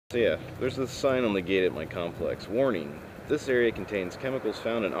So yeah, there's this sign on the gate at my complex. Warning, this area contains chemicals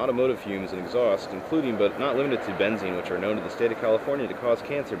found in automotive fumes and exhaust, including but not limited to benzene, which are known to the state of California to cause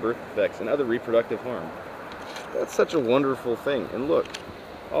cancer, birth defects, and other reproductive harm. That's such a wonderful thing. And look,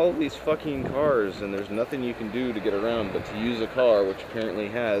 all of these fucking cars, and there's nothing you can do to get around but to use a car which apparently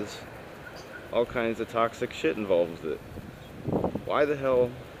has all kinds of toxic shit involved with it. Why the hell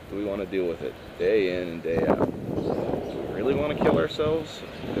do we want to deal with it day in and day out? Do we really want to kill ourselves?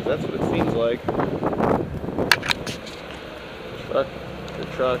 Because that's what it seems like. Truck after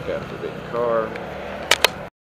truck after big car.